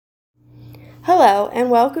Hello,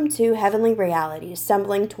 and welcome to Heavenly Realities,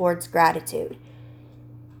 Stumbling Towards Gratitude.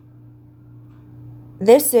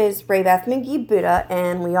 This is Ray Beth McGee Buddha,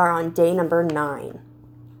 and we are on day number 9.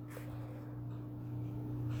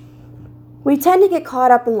 We tend to get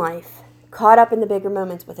caught up in life, caught up in the bigger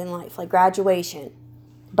moments within life, like graduation,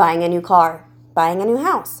 buying a new car, buying a new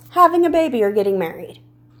house, having a baby, or getting married.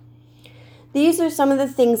 These are some of the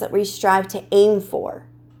things that we strive to aim for.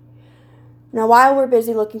 Now, while we're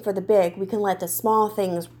busy looking for the big, we can let the small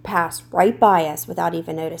things pass right by us without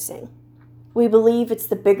even noticing. We believe it's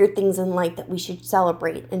the bigger things in life that we should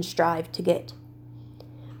celebrate and strive to get.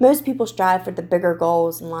 Most people strive for the bigger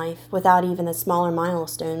goals in life without even the smaller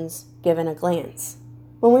milestones given a glance.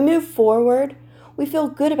 When we move forward, we feel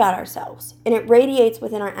good about ourselves, and it radiates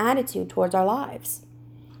within our attitude towards our lives.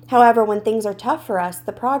 However, when things are tough for us,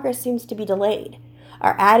 the progress seems to be delayed.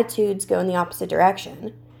 Our attitudes go in the opposite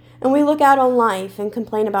direction. And we look out on life and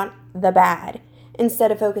complain about the bad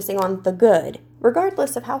instead of focusing on the good,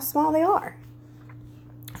 regardless of how small they are.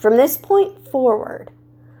 From this point forward,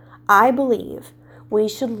 I believe we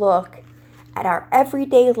should look at our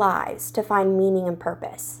everyday lives to find meaning and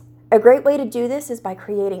purpose. A great way to do this is by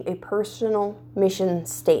creating a personal mission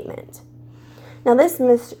statement. Now, this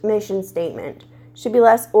mission statement should be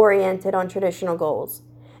less oriented on traditional goals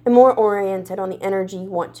and more oriented on the energy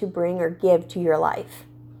you want to bring or give to your life.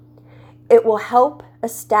 It will help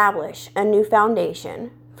establish a new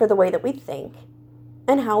foundation for the way that we think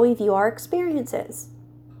and how we view our experiences.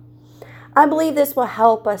 I believe this will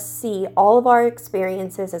help us see all of our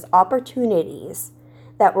experiences as opportunities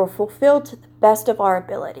that were fulfilled to the best of our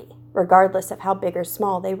ability, regardless of how big or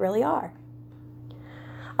small they really are.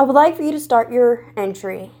 I would like for you to start your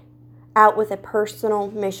entry out with a personal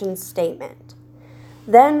mission statement.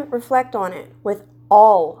 Then reflect on it with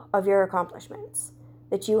all of your accomplishments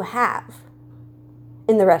that you have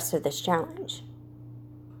in the rest of this challenge.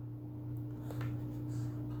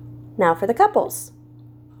 Now for the couples.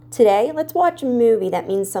 Today, let's watch a movie that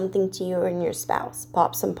means something to you and your spouse.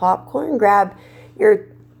 Pop some popcorn, grab your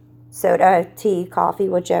soda, tea, coffee,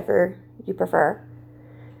 whichever you prefer,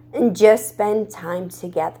 and just spend time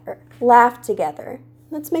together. Laugh together.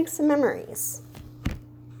 Let's make some memories.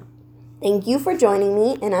 Thank you for joining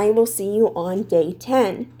me, and I will see you on day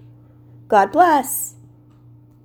 10. God bless.